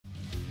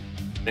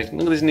Look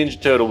at this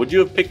Ninja Turtle. Would you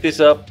have picked this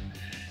up?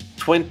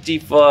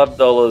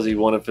 $25 he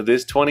wanted for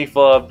this.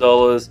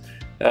 $25.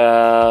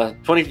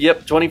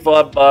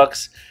 25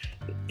 bucks.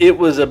 It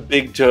was a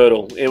big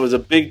turtle. It was a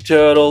big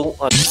turtle.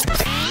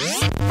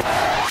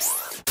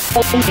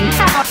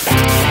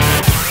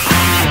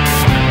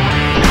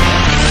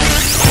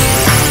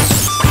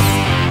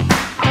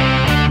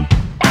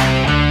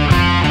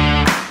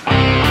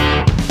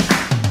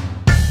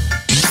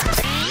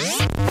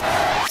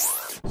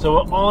 So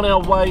we're on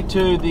our way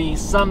to the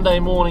Sunday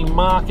morning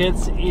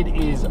markets. It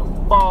is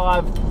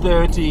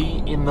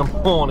 5:30 in the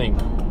morning.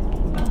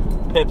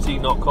 Pepsi,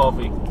 not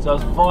coffee. So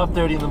it's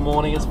 5:30 in the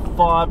morning, it's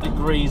 5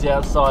 degrees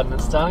outside and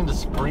it's starting to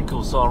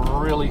sprinkle, so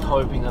I'm really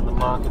hoping that the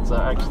markets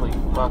are actually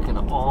fucking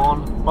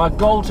on. My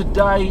goal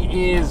today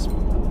is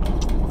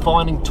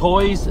finding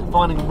toys,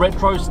 finding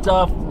retro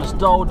stuff,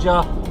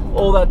 nostalgia,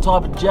 all that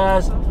type of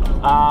jazz.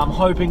 I'm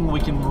hoping we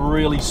can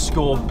really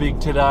score big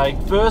today.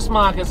 First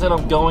markets that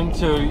I'm going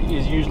to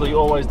is usually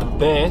always the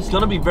best. It's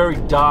going to be very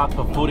dark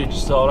for footage,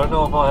 so I don't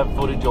know if I have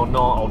footage or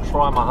not. I'll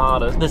try my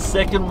hardest. The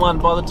second one,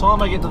 by the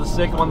time I get to the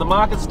second one, the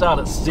markets start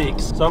at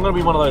 6. So I'm going to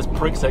be one of those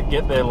pricks that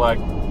get there like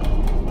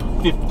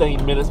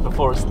 15 minutes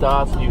before it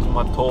starts and use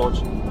my torch.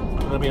 I'm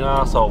going to be an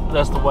asshole.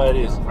 That's the way it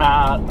is.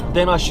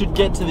 Then I should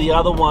get to the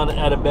other one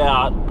at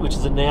about, which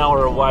is an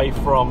hour away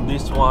from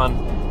this one,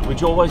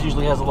 which always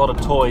usually has a lot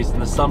of toys,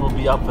 and the sun will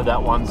be up for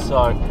that one.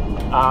 So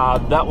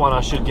that one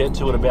I should get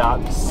to at about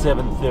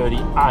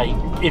 7:38,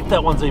 if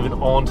that one's even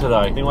on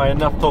today. Anyway,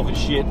 enough talking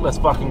shit, let's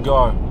fucking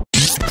go.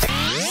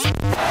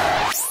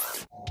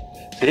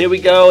 So here we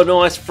go, a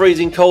nice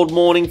freezing cold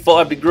morning,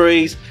 5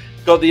 degrees.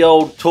 Got the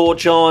old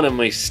torch on and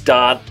we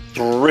start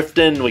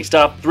thrifting. We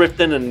start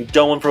thrifting and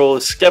going for all,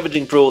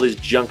 scavenging for all this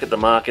junk at the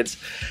markets.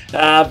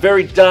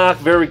 Very dark,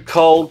 very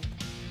cold.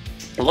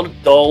 A lot of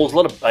dolls, a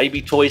lot of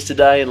baby toys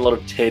today, and a lot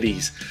of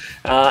teddies,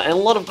 and a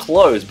lot of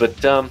clothes.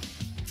 But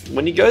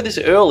when you go this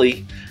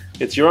early,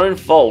 it's your own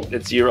fault.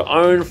 It's your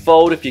own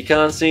fault if you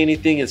can't see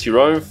anything. It's your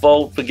own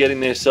fault for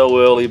getting there so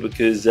early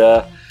because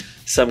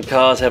some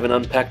cars haven't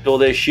unpacked all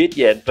their shit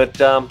yet. But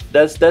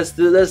that's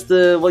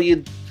the well,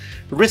 you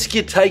risk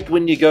you take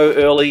when you go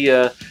early.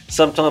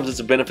 Sometimes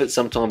it's a benefit,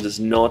 sometimes it's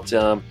not.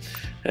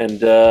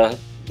 And a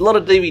lot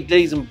of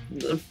DVDs and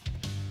a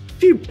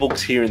few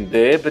books here and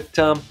there,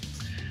 but.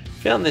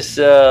 Found this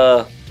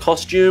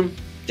costume,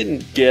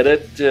 didn't get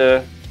it,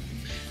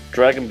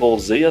 Dragon Ball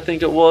Z I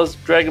think it was,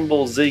 Dragon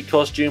Ball Z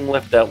costume,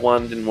 left that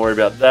one, didn't worry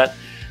about that.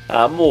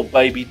 More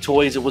baby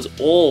toys, it was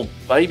all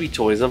baby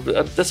toys,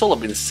 that's all I've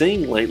been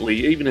seeing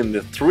lately, even in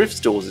the thrift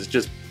stores, it's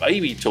just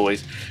baby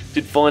toys.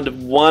 Did find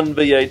one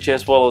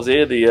VHS while I was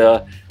there,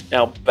 the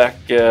Outback,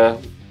 I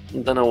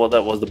don't know what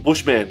that was, the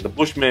Bushman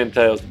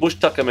Tales, the Bush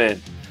Tucker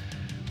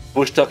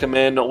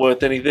Man, not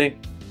worth anything.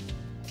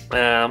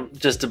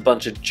 Just a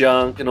bunch of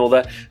junk and all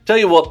that. Tell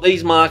you what,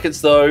 these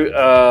markets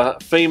though,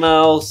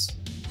 females,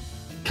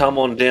 come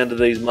on down to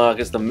these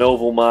markets, the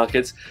Melville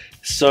markets.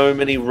 So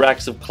many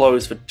racks of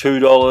clothes for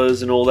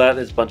 $2 and all that.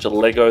 There's a bunch of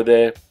Lego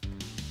there.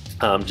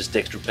 Just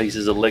extra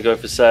pieces of Lego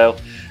for sale.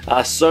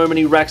 So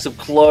many racks of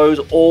clothes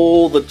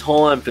all the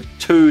time for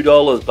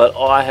 $2, but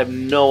I have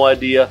no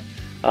idea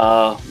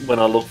when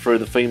I look through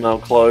the female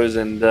clothes,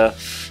 and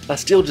I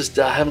still just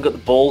haven't got the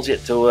balls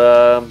yet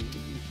to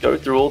go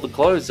through all the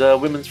clothes,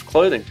 women's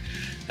clothing.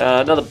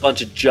 Another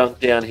bunch of junk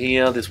down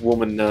here. This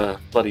woman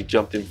bloody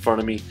jumped in front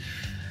of me.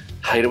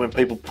 Hate it when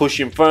people push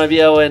in front of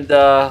you, and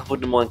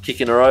wouldn't mind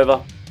kicking her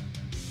over.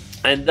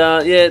 And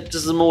yeah,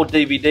 just some more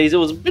DVDs. It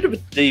was a bit of a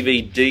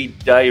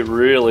DVD day,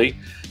 really.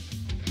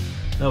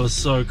 That was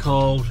so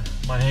cold.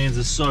 My hands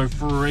are so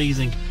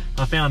freezing.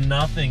 I found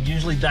nothing.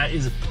 Usually that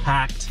is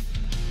packed,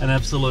 an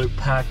absolute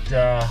packed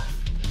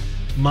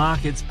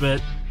markets,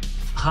 but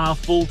half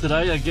full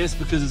today, I guess,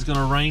 because it's going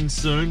to rain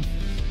soon.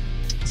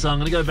 So I'm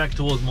going to go back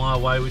towards my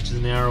way, which is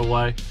an hour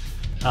away.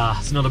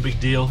 It's not a big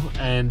deal,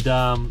 and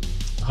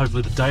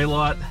hopefully the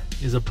daylight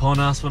is upon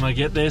us when I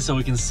get there so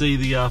we can see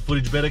the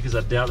footage better, because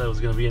I doubt there was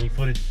going to be any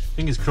footage.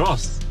 Fingers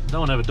crossed.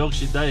 Don't want to have a dog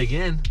shit day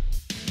again.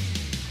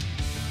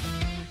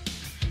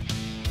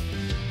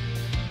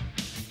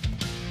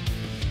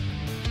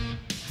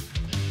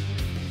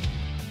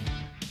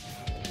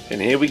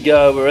 And here we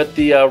go, we're at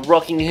the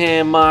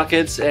Rockingham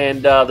markets,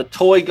 and the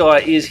toy guy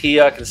is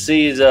here. I can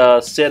see his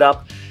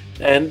setup,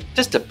 and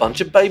just a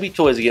bunch of baby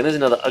toys again. There's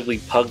another ugly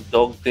pug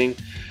dog thing.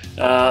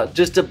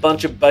 Just a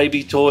bunch of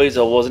baby toys.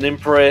 I wasn't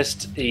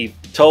impressed. He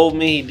told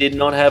me he did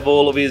not have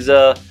all of his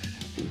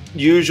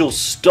usual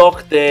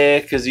stock there,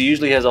 because he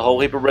usually has a whole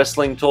heap of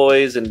wrestling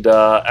toys and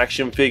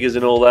action figures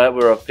and all that,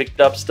 where I've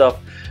picked up stuff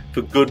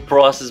for good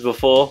prices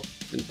before.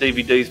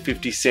 DVDs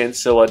 50 cents,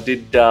 so I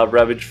did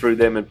ravage through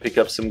them and pick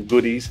up some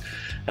goodies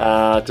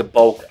to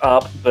bulk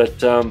up,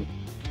 but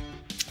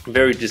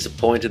very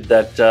disappointed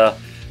that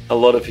a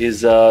lot of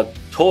his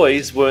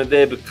toys weren't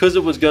there because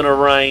it was going to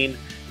rain.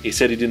 He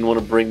said he didn't want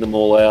to bring them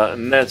all out,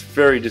 and that's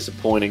very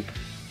disappointing.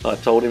 I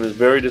told him it's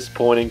very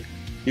disappointing.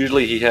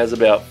 Usually he has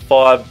about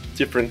 5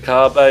 different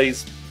car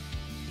bays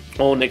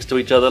all next to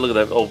each other. Look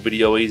at that old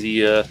Video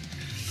Easy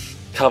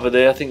cover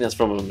there. I think that's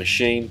from a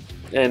machine.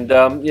 And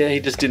yeah,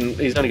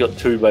 he's only got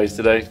 2 bays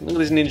today. Look at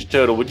this Ninja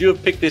Turtle. Would you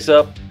have picked this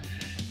up?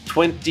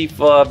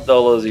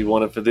 $25 he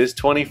wanted for this.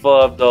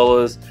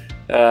 $25.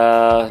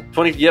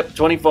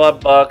 25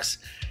 bucks.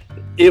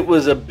 It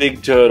was a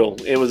big turtle.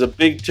 It was a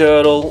big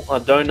turtle. I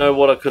don't know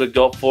what I could have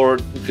got for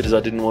it because I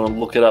didn't want to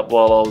look it up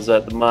while I was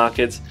at the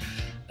markets.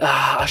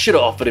 I should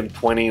have offered him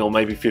 20 or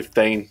maybe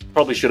 15.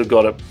 Probably should have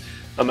got it.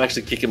 I'm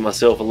actually kicking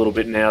myself a little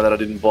bit now that I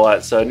didn't buy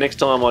it. So next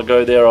time I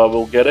go there, I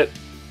will get it.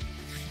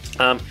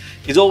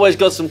 He's always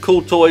got some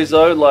cool toys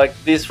though, like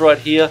this right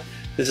here.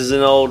 This is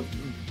an old,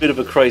 bit of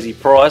a crazy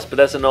price, but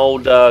that's an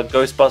old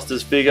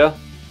Ghostbusters figure.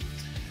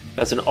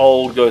 That's an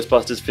old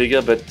Ghostbusters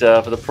figure, but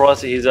for the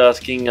price that he's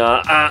asking,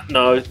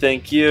 no,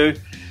 thank you.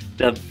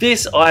 Now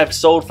this I have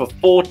sold for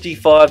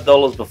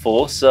 $45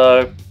 before,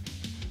 so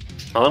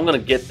I'm going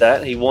to get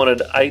that. He wanted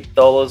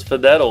 $8 for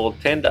that, or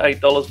 $10 to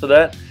 $8 for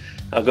that.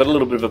 I've got a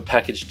little bit of a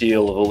package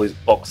deal of all these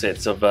box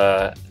sets of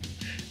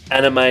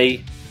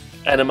anime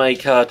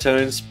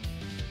cartoons.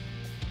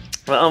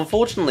 But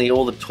unfortunately,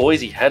 all the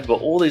toys he had were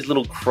all these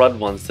little crud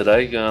ones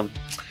today,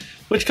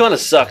 which kind of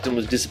sucked and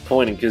was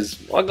disappointing because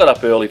I got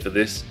up early for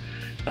this.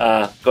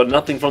 Got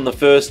nothing from the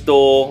first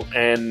store,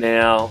 and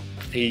now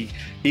he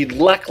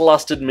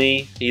lacklustered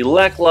me. He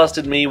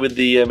lacklustered me with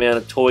the amount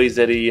of toys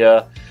that he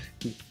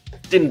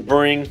didn't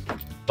bring.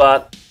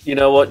 But you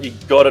know what? You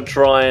got to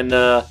try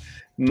and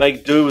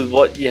make do with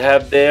what you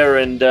have there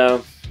and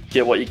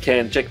get what you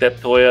can. Check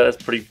that toy out.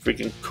 That's pretty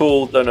freaking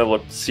cool. Don't know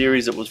what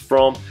series it was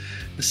from.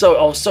 So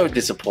I was so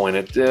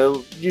disappointed.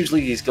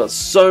 Usually he's got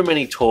so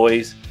many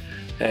toys,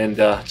 and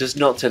just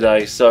not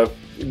today. So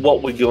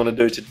what we're going to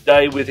do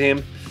today with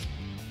him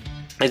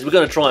is we're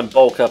going to try and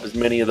bulk up as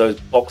many of those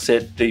box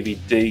set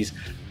DVDs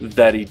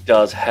that he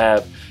does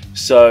have.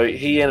 So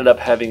he ended up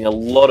having a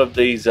lot of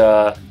these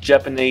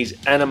Japanese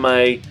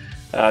anime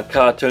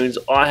cartoons.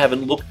 I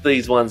haven't looked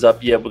these ones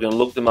up yet. We're going to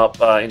look them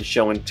up in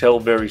show and tell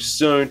very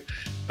soon.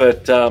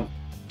 But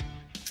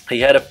he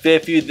had a fair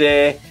few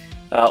there.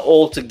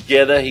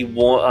 Altogether, he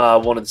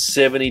wanted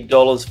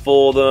 $70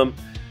 for them.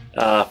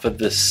 For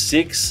the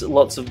 6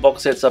 lots of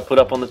box sets I put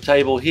up on the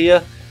table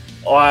here,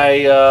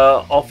 I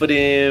offered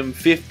him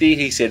 50.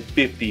 He said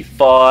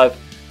 55.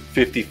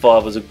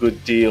 55 was a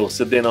good deal.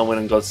 So then I went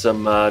and got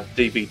some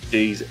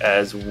DVDs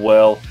as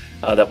well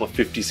that were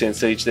 50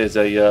 cents each. There's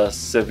a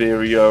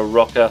Severio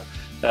Rocker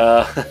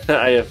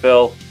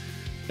AFL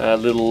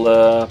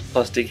little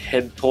plastic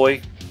head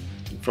toy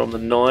from the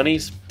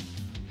 90s.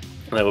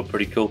 They were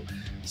pretty cool.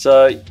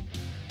 So,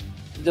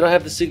 did I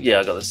have the 6?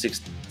 Yeah, I got the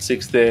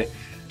 6 there.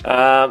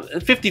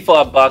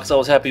 55 bucks, I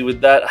was happy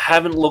with that. I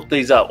haven't looked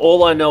these up.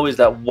 All I know is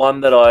that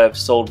one that I have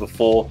sold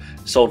before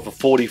sold for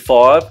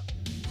 45.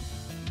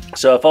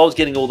 So if I was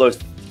getting all those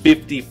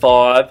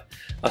 55,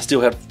 I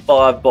still had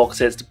 5 box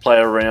sets to play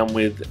around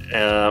with,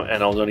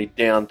 and I was only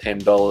down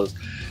 $10.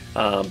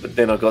 But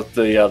then I got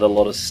the other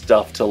lot of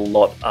stuff to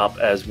lot up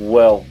as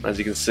well. As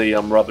you can see,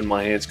 I'm rubbing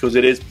my hands because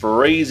it is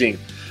freezing.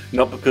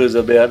 Not because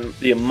of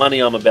the money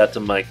I'm about to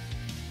make.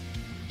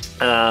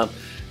 Now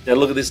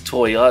look at this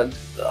toy.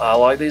 I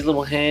like these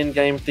little hand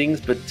game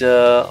things, but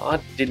I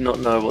did not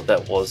know what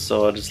that was,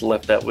 so I just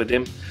left that with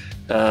him.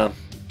 I'm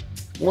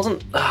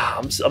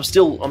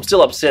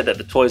still upset that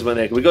the toys weren't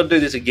there. We got to do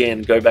this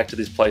again. Go back to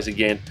this place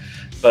again.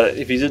 But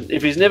if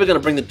he's never going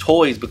to bring the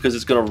toys because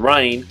it's going to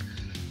rain,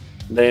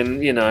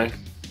 then you know.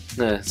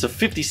 So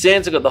 50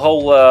 cents. I got the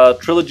whole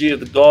trilogy of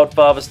the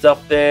Godfather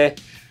stuff there.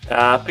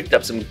 Picked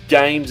up some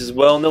games as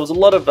well, and there was a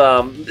lot of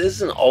this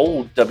is an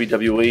old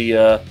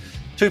WWE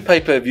 2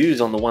 pay-per-views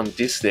on the 1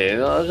 disc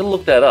there. I'm gonna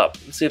look that up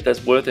and see if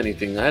that's worth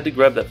anything. I had to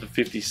grab that for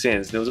 50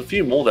 cents. There was a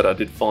few more that I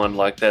did find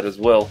like that as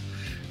well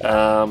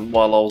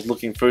while I was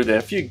looking through there.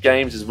 A few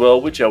games as well,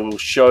 which I will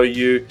show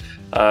you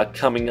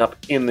coming up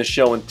in the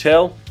show and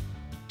tell.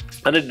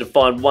 I needed to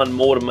find one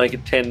more to make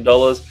it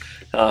 $10.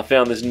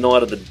 Found this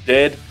Night of the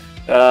Dead.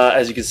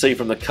 As you can see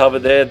from the cover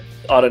there,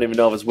 I don't even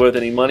know if it's worth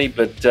any money,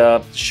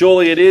 but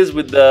surely it is.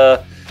 With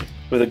a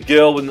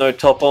girl with no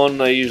top on,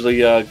 they usually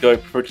go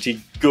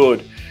pretty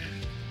good.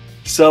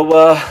 So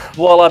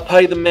while I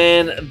pay the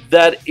man,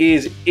 that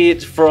is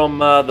it from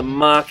the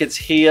markets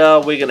here.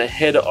 We're going to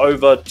head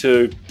over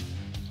to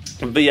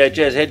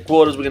VHS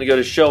headquarters. We're going to go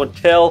to show and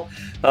tell.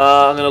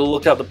 I'm going to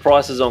look up the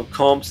prices on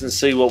comps and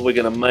see what we're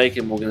going to make,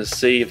 and we're going to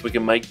see if we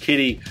can make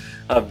Kitty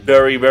a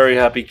very, very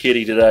happy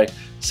kitty today.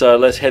 So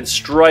let's head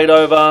straight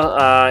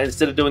over.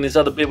 Instead of doing this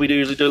other bit we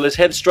usually do, let's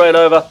head straight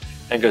over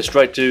and go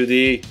straight to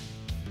the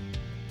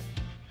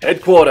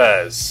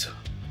headquarters.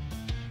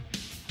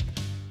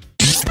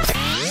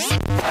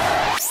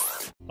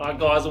 Alright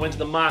guys, I went to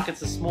the markets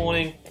this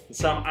morning and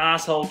some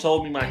asshole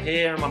told me my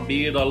hair and my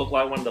beard I look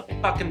like one of the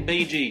fucking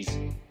Bee Gees.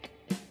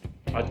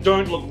 I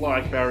don't look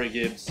like Barry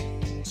Gibbs.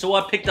 So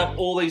I picked up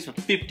all these for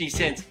 50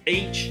 cents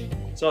each.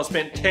 So I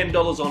spent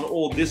 $10 on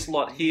all this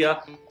lot here.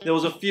 There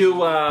was a few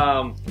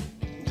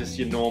just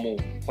your normal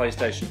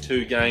PlayStation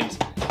 2 games,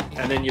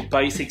 and then your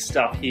basic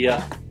stuff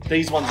here.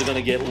 These ones are going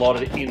to get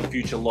lotted in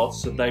future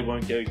lots, so they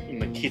won't go in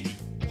the kitty.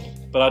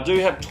 But I do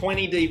have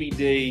 20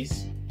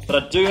 DVDs,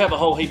 But I do have a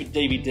whole heap of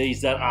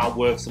DVDs that are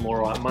worth some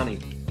alright money.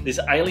 This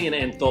Alien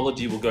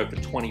Anthology will go for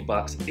 20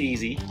 bucks,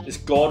 easy. This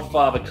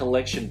Godfather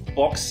Collection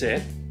box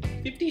set,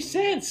 50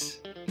 cents.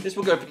 This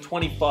will go for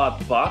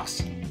 25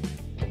 bucks.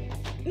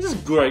 This is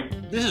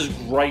great. This is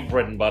great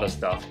bread and butter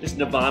stuff. This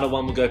Nirvana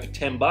one will go for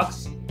 10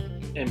 bucks.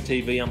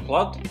 MTV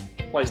Unplugged.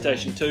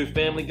 PlayStation 2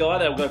 Family Guy,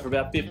 that will go for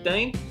about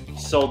 15.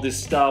 Sold this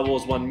Star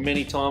Wars one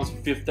many times for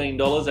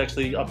 $15.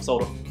 Actually, I've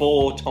sold it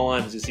 4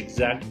 times this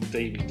exact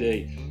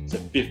DVD. So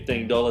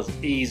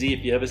 $15 easy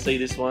if you ever see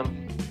this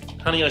one.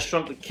 Honey, I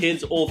Shrunk the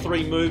Kids, all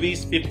 3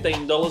 movies,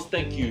 $15.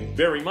 Thank you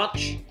very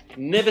much.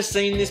 Never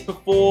seen this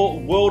before.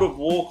 World of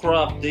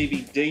Warcraft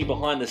DVD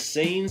behind the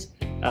scenes.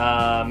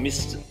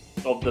 Mist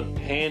of the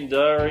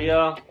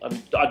Pandaria.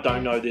 I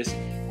don't know this.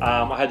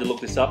 I had to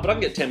look this up, but I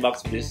can get 10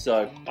 bucks for this,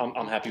 so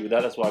I'm happy with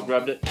that. That's why I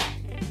grabbed it.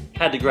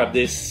 Had to grab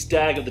this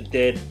Stag of the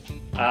Dead.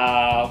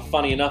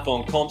 Funny enough,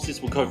 on comps,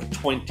 this will go for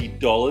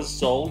 $20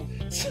 sold.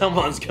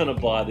 Someone's gonna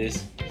buy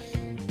this.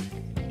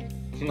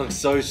 It looks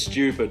so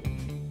stupid.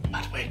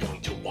 But we're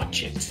going to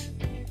watch it. This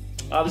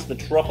is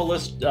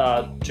Metropolis,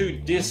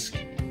 2-disc.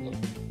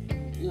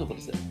 Ew, what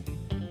is that?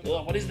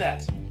 Oh, what is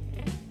that?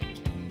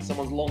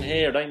 Someone's long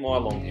hair, it ain't my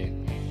long hair.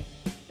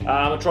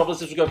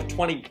 Metropolis, this will go for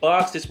 20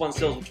 bucks. This one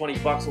sells for 20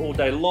 bucks all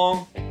day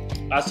long.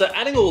 So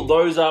adding all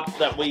those up,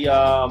 that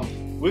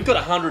we've got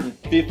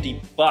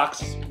 150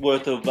 bucks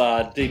worth of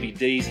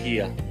DVDs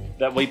here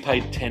that we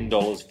paid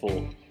 $10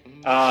 for.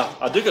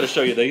 I do got to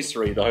show you these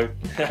 3 though.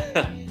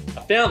 I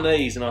found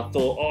these and I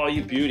thought, oh,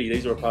 you beauty,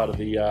 these are a part of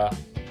the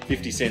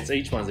 50 cents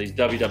each ones, these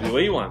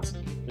WWE ones.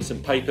 There's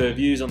some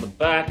pay-per-views on the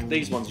back.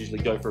 These ones usually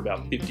go for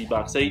about 50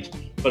 bucks each,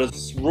 but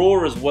it's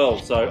Raw as well,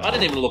 so I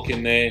didn't even look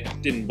in there,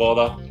 didn't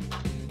bother.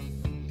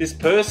 This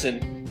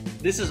person,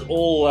 this is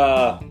all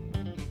the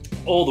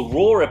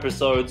Raw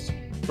episodes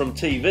from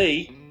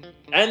TV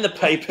and the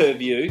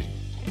pay-per-view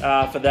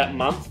for that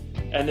month,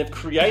 and they've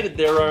created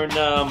their own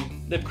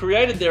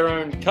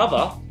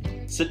cover.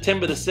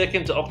 September the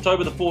 2nd to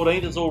October the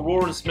 14th, it's all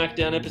Raw and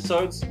SmackDown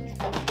episodes.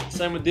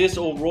 Same with this,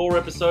 all Raw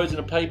episodes and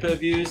the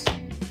pay-per-views.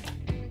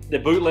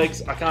 They're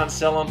bootlegs, I can't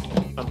sell them,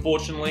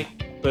 unfortunately.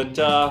 But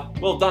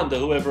well done to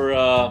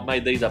whoever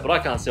made these up, but I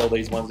can't sell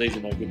these ones, these are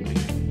no good to me.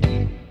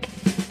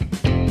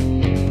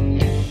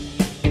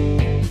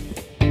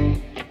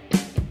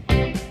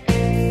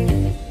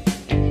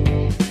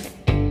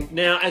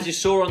 Now, as you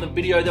saw on the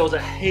video, there was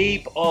a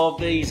heap of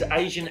these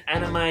Asian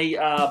anime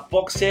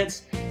box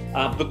sets.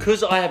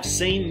 Because I have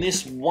seen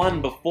this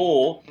one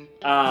before,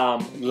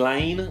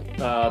 Lane,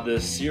 the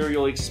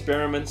Serial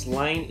Experiments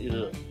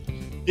Lane.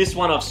 This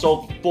one I've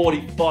sold for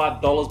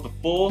 $45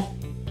 before.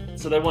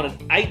 So they wanted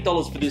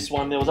 $8 for this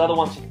one. There was other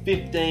ones for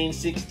 $15,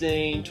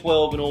 $16,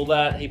 $12 and all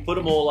that. He put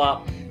them all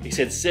up. He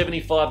said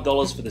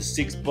 $75 for the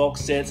 6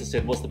 box sets. I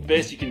said, what's the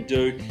best you can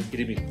do? He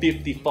did me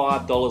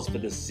 $55 for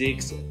the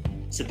 6.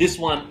 So this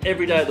one,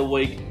 every day of the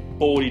week,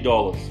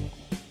 $40.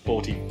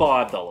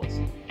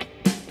 $45.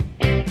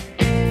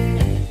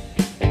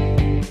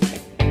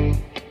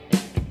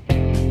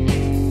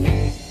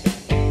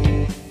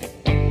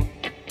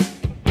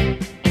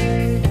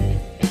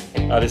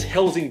 This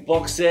Helsing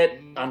box set,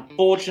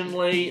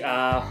 unfortunately,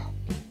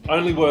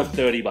 only worth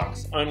 30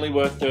 bucks. Only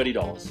worth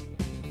 $30.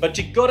 But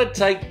you gotta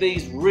take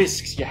these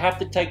risks. You have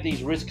to take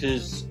these risks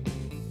because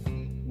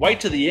wait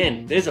to the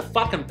end. There's a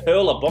fucking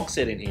Perla box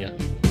set in here.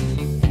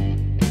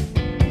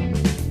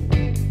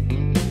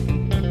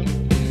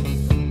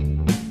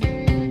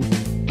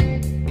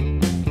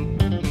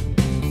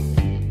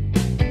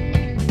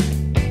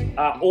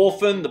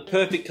 Orphan, the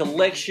Perfect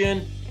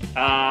Collection.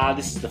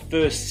 This is the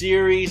first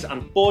series.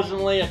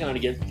 Unfortunately, I can only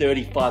get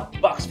 35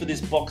 bucks for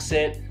this box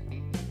set.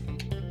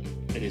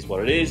 It is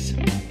what it is.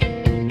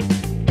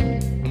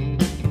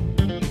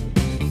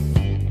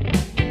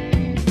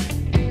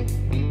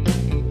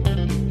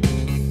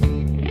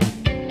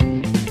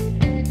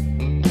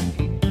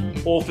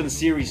 Orphan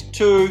Series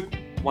 2.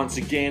 Once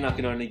again, I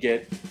can only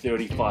get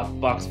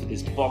 35 bucks for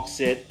this box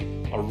set.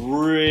 I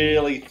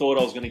really thought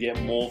I was going to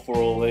get more for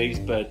all these,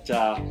 but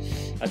I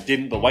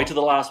didn't. But wait to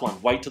the last one.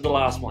 Wait to the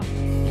last one.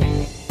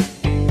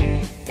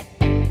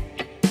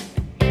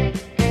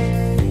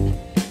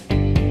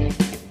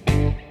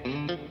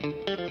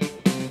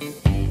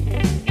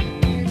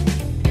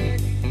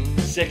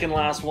 Second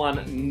last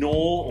one,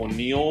 Nor or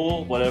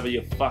Nior, whatever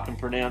you fucking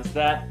pronounce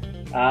that.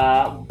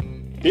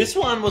 This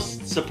one was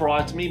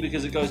surprised to me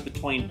because it goes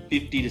between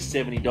 $50 to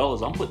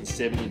 $70. I'm putting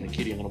 70 in the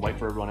kitty. I'm going to wait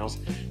for everyone else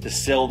to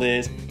sell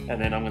theirs, and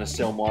then I'm going to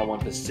sell my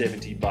one for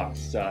 70 bucks.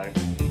 So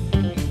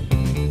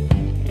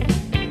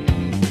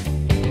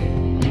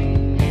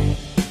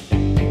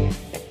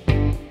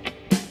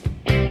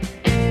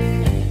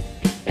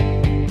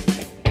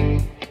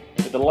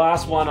but the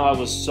last one I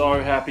was so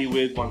happy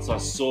with. Once I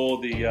saw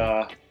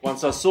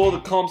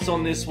the comps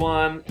on this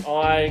one,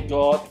 I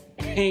got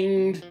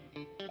pinged.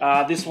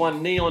 This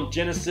one, Neon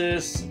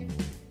Genesis,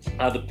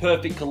 the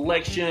Perfect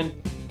Collection.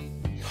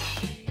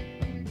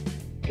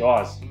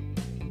 Guys,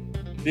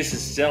 this is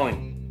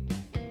selling.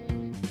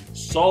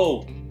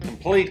 Sold.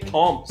 Complete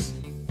comps.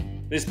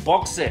 This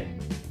box set,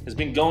 has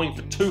been going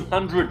for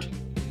 $200 to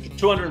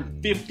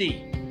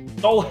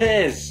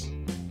 $250.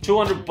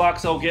 200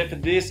 bucks I'll get for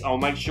this. I'll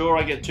make sure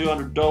I get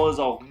 $200.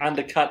 I'll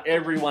undercut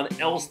everyone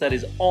else that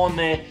is on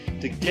there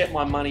to get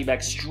my money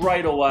back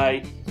straight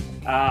away.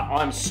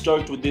 I'm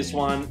stoked with this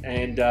one,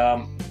 and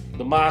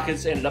the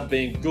markets ended up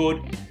being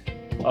good.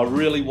 I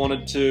really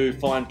wanted to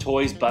find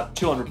toys, but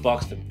 200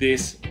 bucks for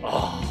this.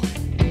 Oh.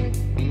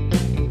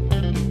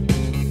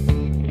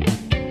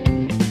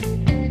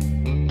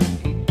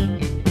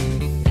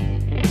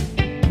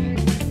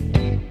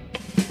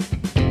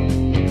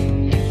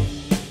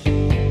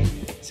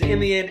 In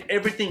the end,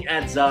 everything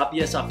adds up.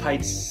 Yes, I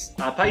paid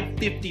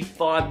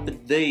 $55 for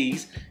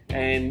these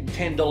and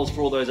 $10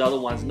 for all those other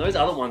ones, and those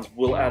other ones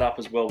will add up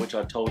as well, which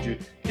I told you.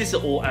 This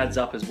all adds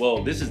up as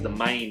well. This is the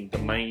main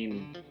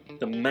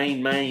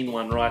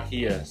one right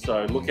here.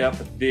 So look out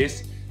for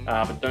this,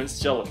 but don't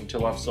sell it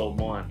until I've sold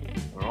mine.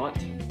 All right,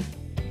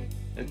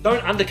 and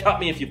don't undercut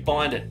me if you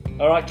find it.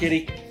 All right,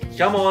 kitty,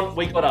 come on.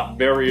 We got up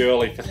very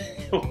early for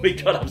we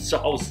got up, so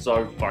I was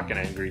so fucking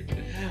angry.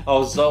 I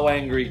was so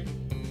angry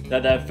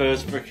that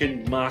first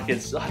freaking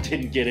markets, I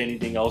didn't get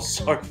anything. I was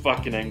so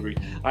fucking angry.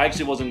 I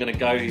actually wasn't gonna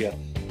go here.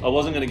 I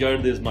wasn't gonna go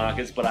to these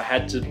markets, but I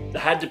had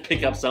to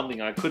pick up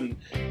something. I couldn't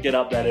get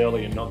up that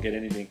early and not get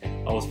anything.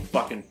 I was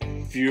fucking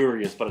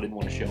furious, but I didn't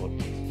want to show it.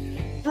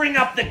 Bring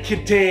up the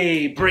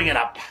kitty, bring it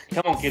up.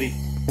 Come on, kitty.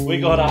 We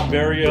got up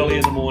very early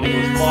in the morning.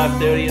 It was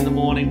 5:30 in the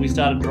morning. We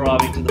started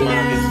driving to the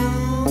markets.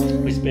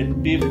 We spent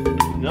what did we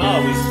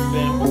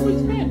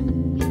spend?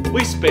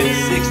 We spent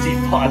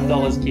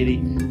 $65,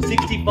 kitty.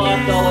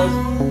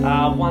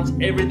 $65 once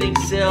everything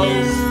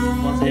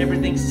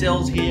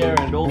sells here,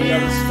 and all the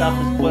other stuff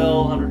as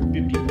well.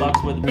 150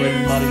 bucks worth of bread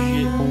and butter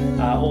shit.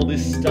 All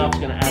this stuff's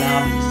gonna add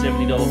up to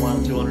 $70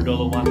 one,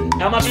 $200 one.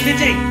 How much,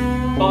 kitty?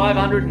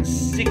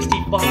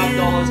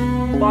 $565.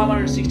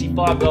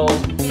 $565. I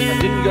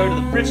didn't go to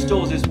the thrift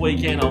stores this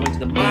weekend. I went to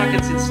the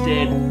markets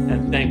instead,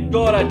 and thank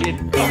God I did.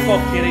 Fuck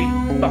off, kitty.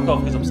 Fuck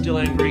off, because I'm still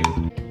angry.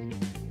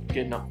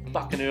 Getting up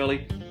fucking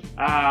early.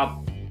 I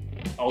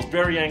was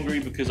very angry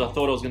because I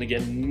thought I was going to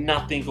get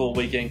nothing all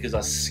weekend because I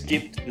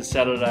skipped the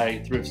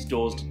Saturday thrift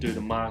stores to do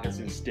the markets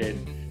instead,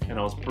 and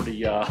I was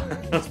pretty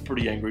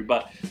angry.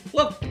 But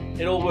look,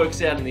 it all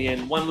works out in the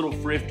end. One little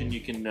thrift and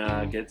you can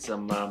get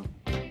some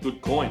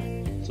good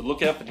coin. So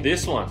look out for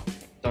this one.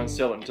 Don't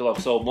sell it until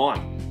I've sold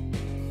mine.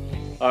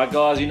 Alright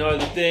guys, you know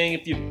the thing.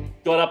 If you've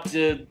got up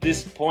to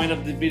this point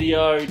of the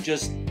video,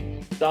 just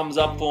thumbs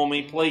up for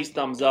me. Please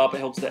thumbs up. It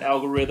helps the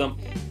algorithm.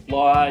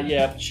 Like,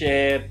 yeah,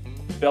 share,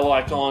 bell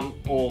icon,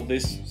 all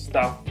this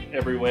stuff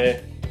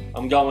everywhere.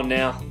 I'm going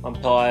now. I'm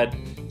tired.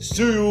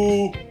 See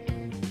you.